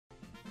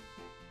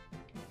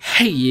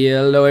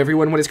Hello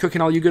everyone, what is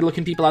cooking, all you good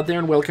looking people out there,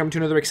 and welcome to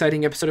another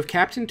exciting episode of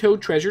Captain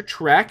Toad Treasure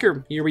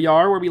Tracker. Here we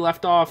are where we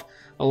left off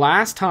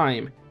last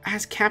time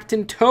as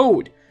Captain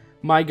Toad.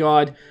 My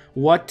god,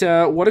 what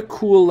a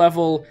cool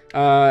level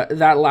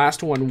that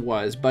last one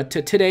was. But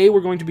today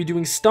we're going to be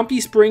doing Stumpy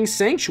Springs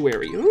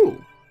Sanctuary.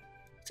 Ooh,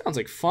 sounds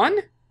like fun.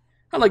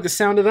 I like the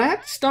sound of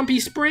that.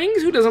 Stumpy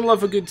Springs, who doesn't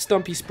love a good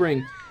Stumpy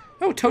Spring?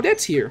 Oh,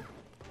 Toadette's here.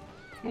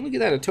 Oh, look at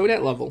that, a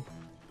Toadette level.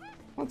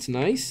 That's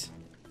nice.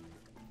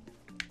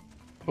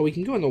 Oh, we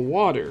can go in the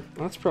water.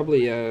 Well, that's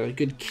probably a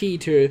good key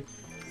to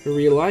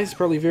realize. It's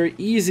probably very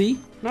easy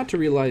not to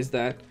realize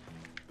that.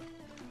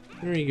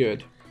 Very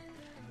good.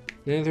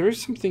 Now, there is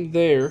something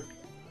there.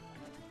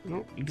 I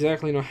don't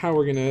exactly know how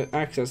we're going to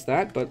access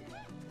that, but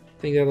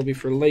I think that'll be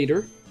for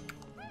later.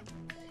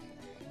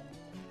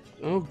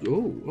 Oh,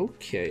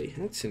 okay.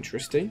 That's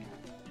interesting.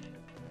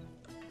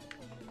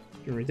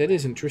 Alright, that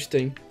is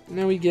interesting.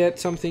 Now we get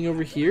something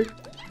over here.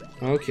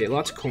 Okay,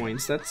 lots of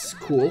coins. That's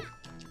cool.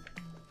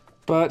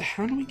 But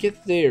how do we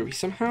get there?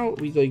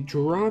 We like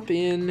drop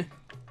in.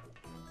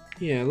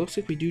 Yeah, it looks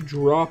like we do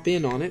drop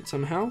in on it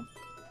somehow.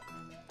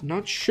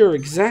 Not sure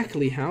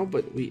exactly how,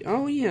 but we.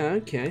 Oh yeah,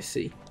 okay, I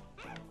see.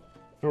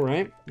 All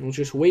right, we'll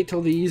just wait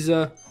till these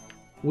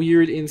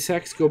weird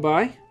insects go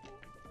by.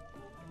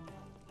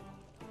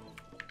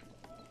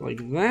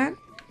 Like that.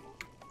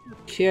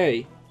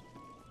 Okay.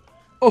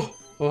 Oh,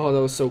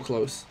 that was so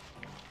close.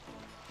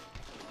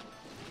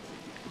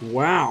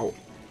 Wow,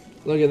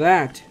 look at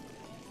that.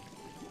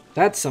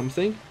 That's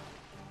something.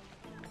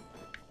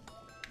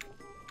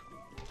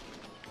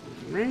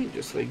 Right,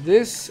 just like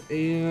this.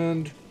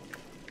 And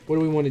what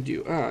do we want to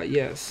do? Ah,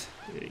 yes.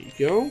 There you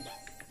go.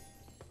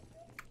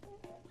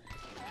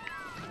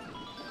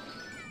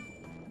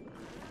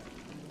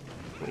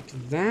 Like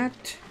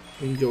that.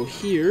 We can go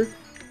here.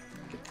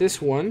 Get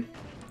this one.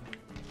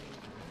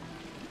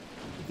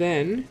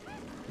 Then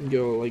we can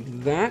go like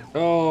that.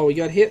 Oh, we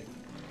got hit.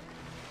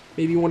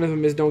 Maybe one of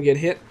them is don't get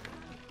hit.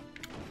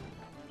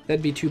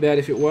 That'd be too bad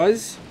if it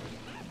was.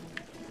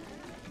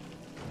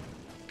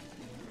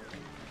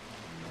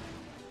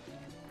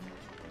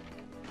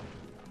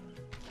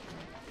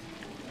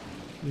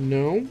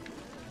 No.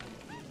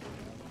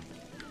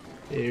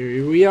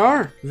 There we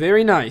are.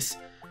 Very nice.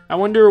 I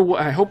wonder.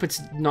 I hope it's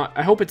not.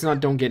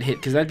 Don't get hit,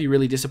 because that'd be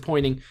really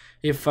disappointing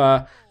if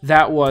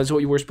that was what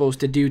you were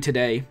supposed to do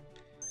today.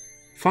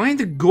 Find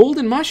the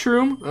golden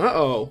mushroom.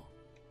 Uh-oh.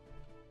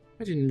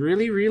 I didn't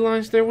really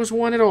realize there was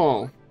one at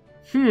all.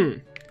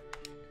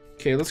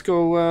 Okay, let's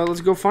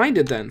go find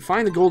it then.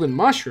 Find the golden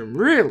mushroom,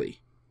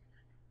 really?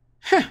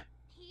 Huh.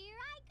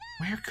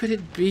 Where could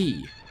it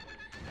be?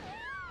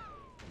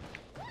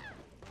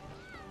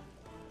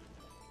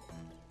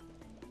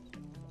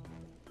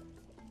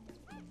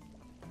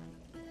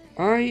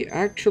 I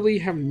actually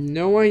have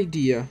no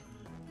idea.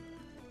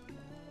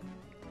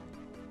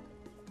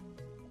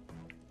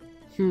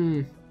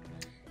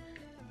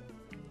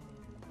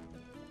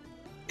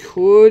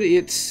 Could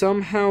it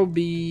somehow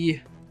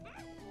be...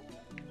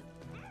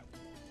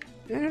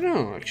 I don't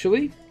know,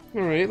 actually.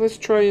 Alright, let's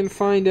try and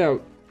find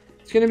out.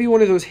 It's gonna be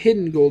one of those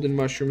hidden golden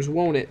mushrooms,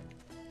 won't it?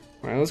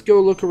 Alright, let's go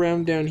look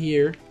around down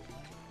here.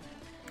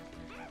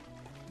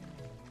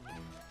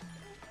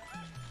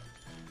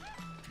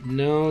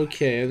 No,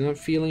 okay, I'm not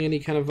feeling any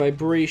kind of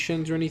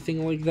vibrations or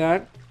anything like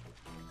that.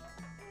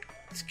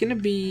 It's gonna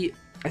be...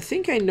 I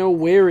think I know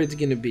where it's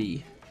gonna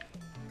be.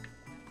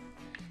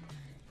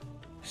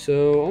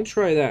 So, I'll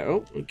try that.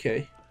 Oh,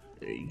 okay.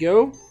 There you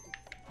go.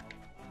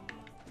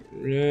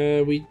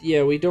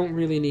 We don't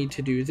really need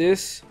to do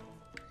this.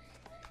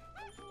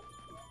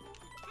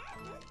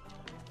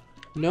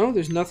 No,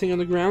 there's nothing on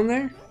the ground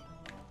there?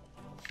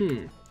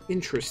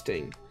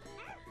 Interesting.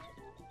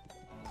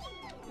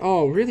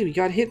 Oh, really? We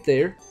got hit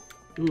there?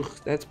 Ugh,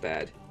 that's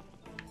bad.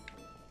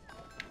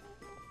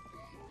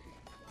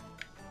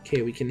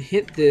 Okay, we can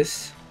hit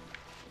this.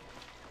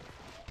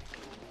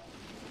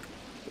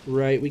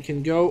 Right, we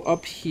can go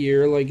up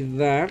here like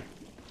that.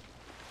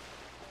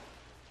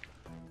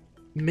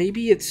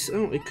 Maybe it's...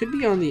 Oh, it could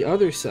be on the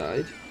other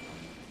side.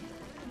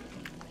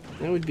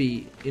 That would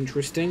be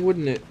interesting,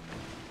 wouldn't it?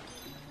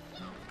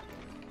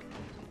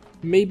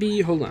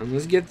 Maybe... Hold on,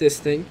 let's get this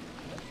thing.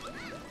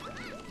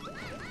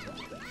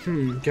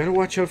 Gotta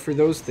watch out for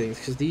those things,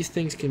 because these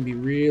things can be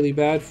really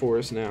bad for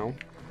us now.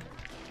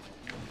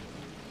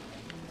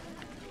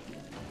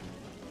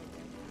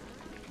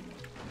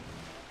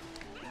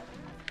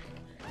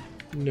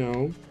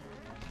 No.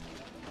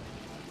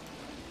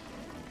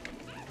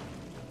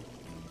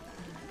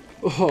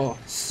 Oh,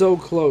 so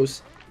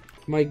close.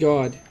 My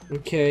god.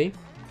 Okay.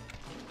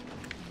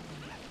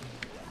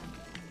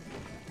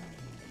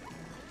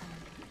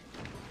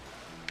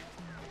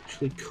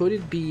 Actually, could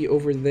it be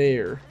over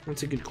there?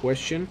 That's a good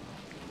question.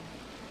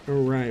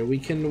 Alright, we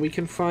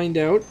can find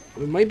out.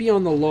 It might be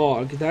on the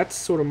log. That's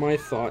sort of my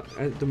thought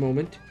at the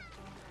moment.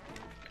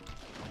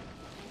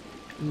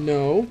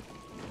 No.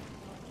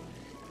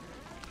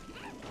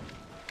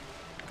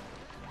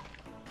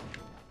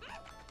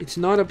 It's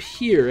not up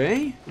here,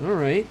 eh?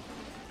 Alright.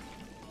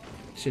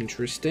 It's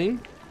interesting.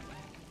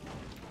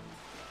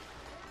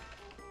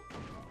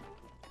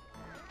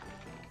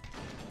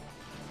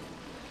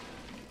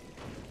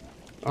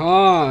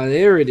 Ah,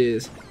 there it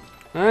is.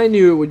 I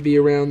knew it would be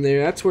around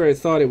there. That's where I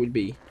thought it would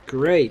be.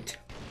 Great.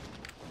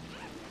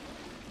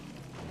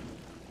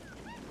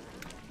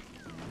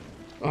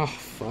 Oh,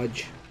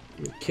 fudge.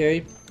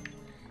 Okay.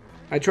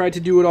 I tried to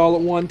do it all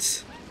at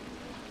once.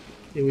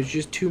 It was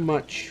just too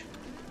much.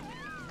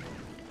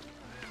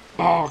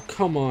 Oh,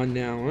 come on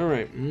now.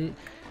 Alright.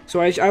 So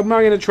I'm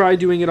not going to try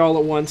doing it all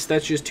at once.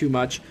 That's just too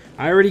much.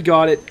 I already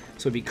got it.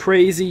 So it'd be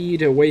crazy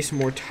to waste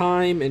more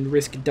time and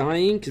risk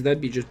dying, because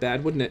that'd be just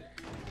bad, wouldn't it?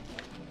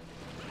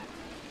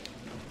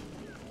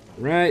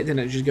 Right, then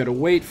I just got to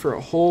wait for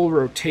a whole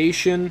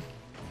rotation.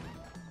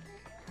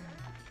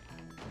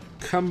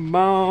 Come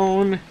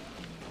on.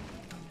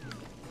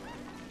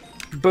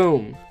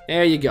 Boom.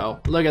 There you go.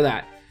 Look at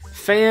that.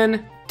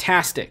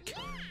 Fantastic.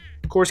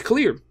 Of course,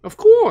 clear. Of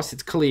course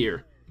it's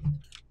clear.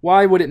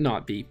 Why would it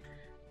not be?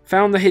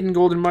 Found the hidden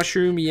golden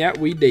mushroom. Yeah,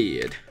 we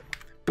did.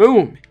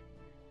 Boom.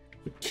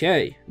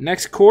 Okay.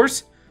 Next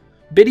course.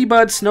 Bitty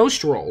Bud Snow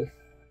Stroll.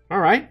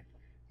 Alright.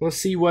 Let's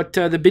see what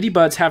the Bitty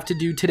Buds have to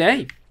do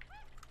today.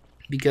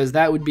 Because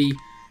that would be...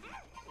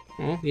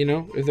 Well, you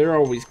know, they're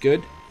always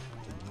good.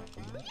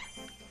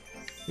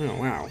 Oh,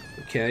 wow.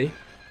 Okay.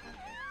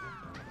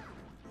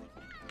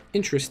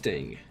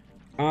 Interesting.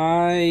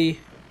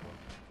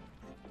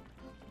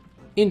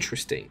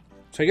 Interesting.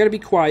 So I gotta be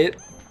quiet.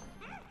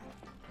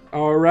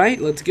 Alright,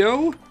 let's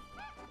go.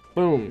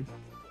 Boom.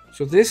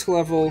 So this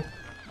level...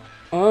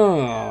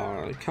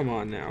 Oh, come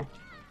on now.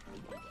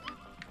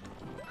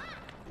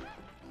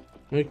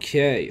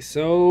 Okay,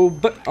 so...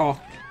 But...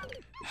 Oh.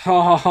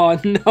 Oh,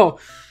 no.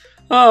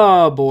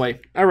 Oh,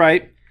 boy.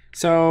 Alright.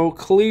 So,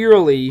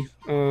 clearly,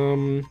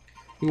 we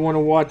want to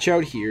watch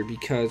out here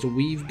because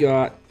we've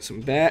got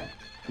some bad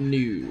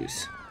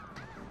news.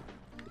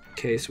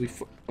 Okay, so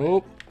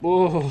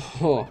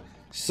oh,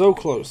 so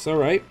close.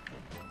 Alright.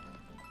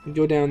 We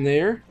go down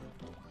there.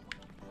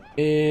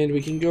 And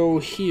we can go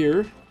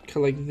here,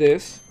 like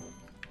this.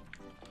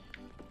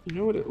 You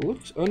know what it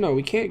looks... Oh, no,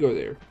 we can't go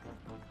there.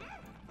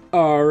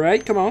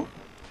 Alright, come on.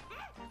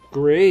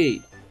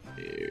 Great.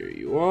 There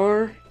you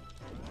are.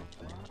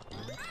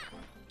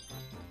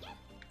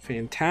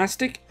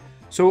 Fantastic.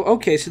 So,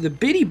 okay, so the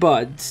Bitty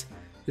Buds,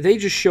 they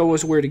just show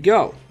us where to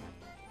go,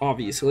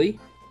 obviously.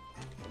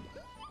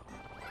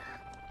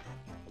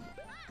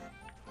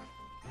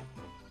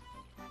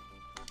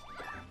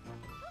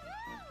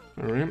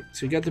 Alright,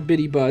 so we got the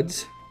Bitty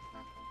Buds.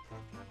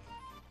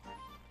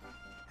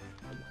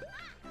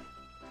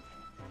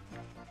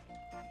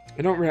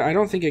 I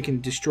don't think I can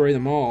destroy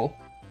them all.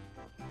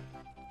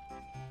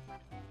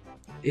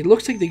 It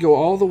looks like they go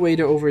all the way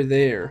to over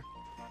there.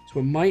 So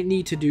I might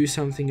need to do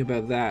something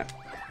about that.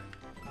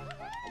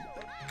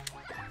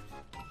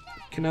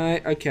 Can I?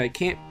 Okay, I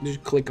can't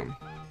just click them.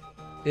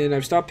 And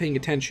I've stopped paying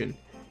attention,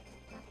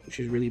 which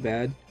is really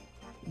bad.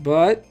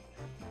 But,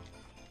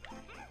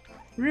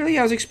 really,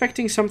 I was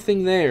expecting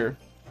something there.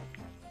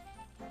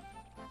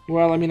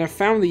 Well, I mean, I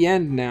found the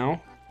end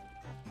now.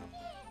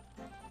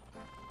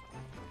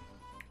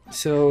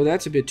 So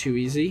that's a bit too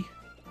easy.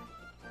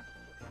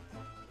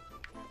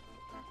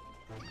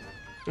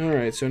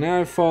 Alright, so now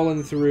I've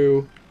fallen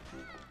through,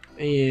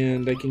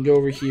 and I can go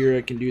over here,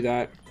 I can do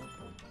that.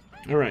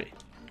 Alright.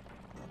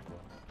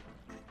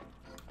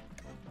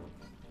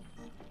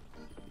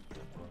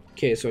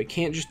 Okay, so I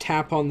can't just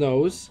tap on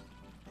those.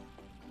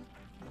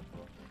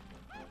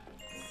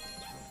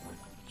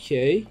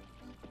 Okay.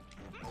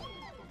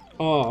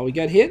 Oh, we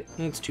got hit?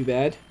 That's too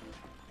bad.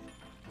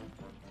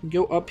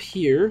 Go up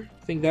here.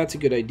 I think that's a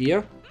good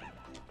idea.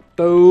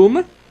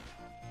 Boom.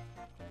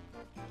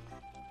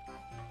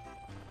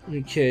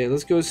 Okay,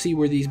 let's go see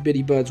where these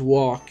Bitty Buds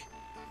walk.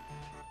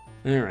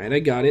 Alright, I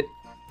got it.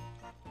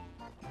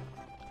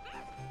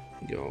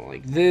 Go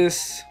like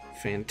this.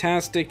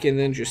 Fantastic. And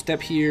then just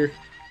step here.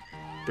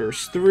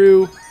 Burst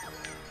through.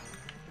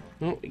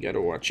 Oh, we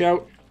gotta watch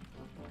out.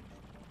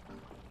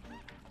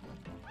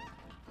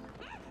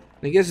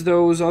 I guess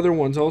those other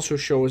ones also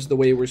show us the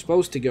way we're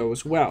supposed to go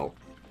as well.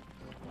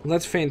 Well,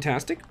 that's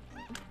fantastic.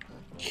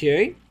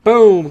 Okay.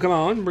 Boom! Come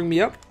on, bring me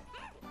up.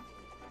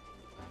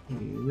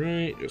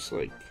 Alright, just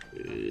like...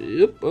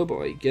 Yep. Oh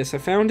boy, guess I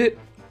found it.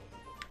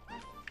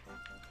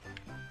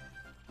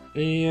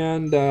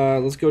 And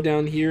let's go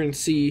down here and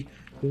see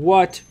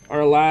what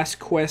our last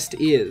quest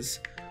is.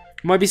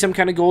 Might be some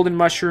kind of golden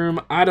mushroom.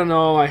 I don't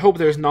know. I hope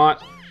there's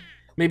not.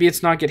 Maybe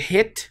it's not get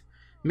hit.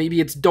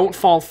 Maybe it's don't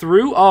fall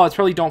through. Oh, it's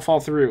probably don't fall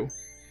through.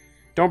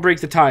 Don't break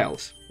the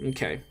tiles.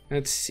 Okay,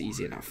 that's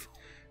easy enough.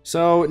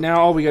 So now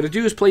all we gotta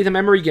do is play the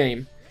memory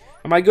game.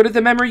 Am I good at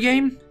the memory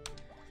game?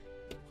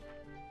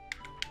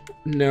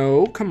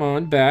 No, come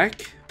on,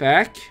 back.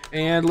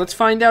 And let's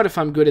find out if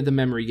I'm good at the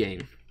memory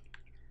game.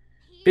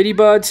 Bitty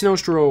Bud Snow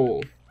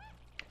Stroll.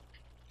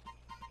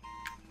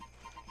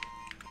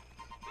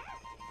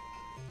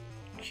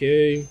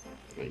 Okay,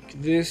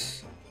 like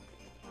this.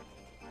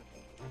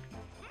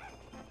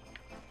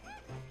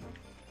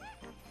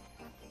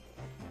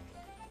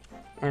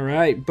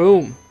 Alright,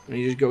 boom. And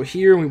you just go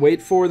here and we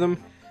wait for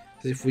them.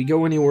 Because if we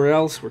go anywhere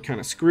else, we're kind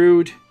of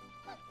screwed.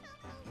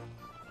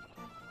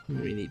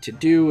 What we need to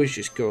do is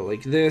just go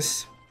like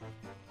this,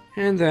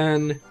 and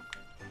then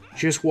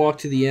just walk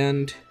to the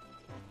end.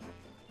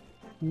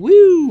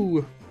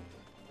 Woo!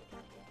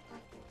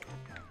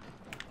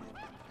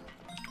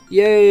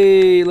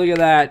 Yay! Look at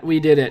that. We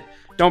did it.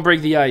 Don't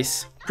break the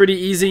ice. Pretty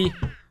easy.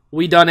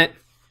 We done it.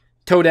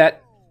 Toadette,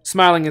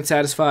 smiling and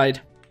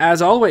satisfied,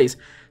 as always.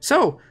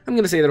 So, I'm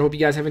going to say that I hope you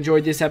guys have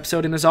enjoyed this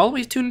episode, and as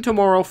always, tune in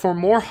tomorrow for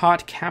more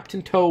hot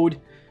Captain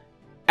Toad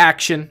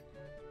action.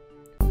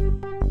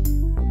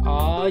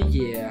 Aw,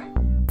 yeah.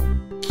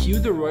 Cue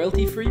the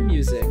royalty-free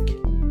music.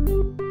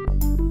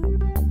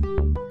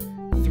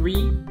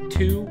 3,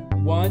 2,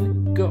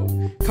 1,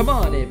 go. Come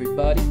on,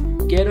 everybody.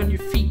 Get on your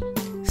feet.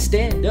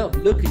 Stand up,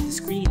 look at the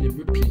screen, and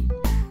repeat.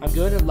 I'm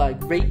gonna like,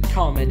 rate,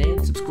 comment,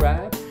 and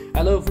subscribe.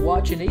 I love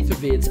watching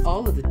AtherVids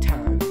all of the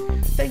time.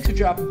 Thanks for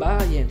dropping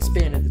by and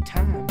spending the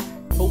time.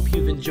 Hope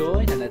you've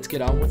enjoyed, and let's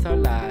get on with our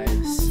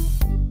lives.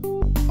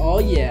 Oh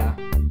yeah.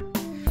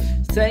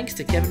 Thanks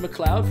to Kevin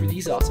MacLeod for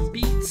these awesome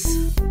beats.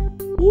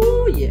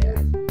 Woo yeah.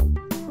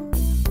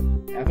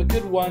 Have a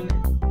good one.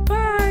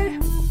 Bye.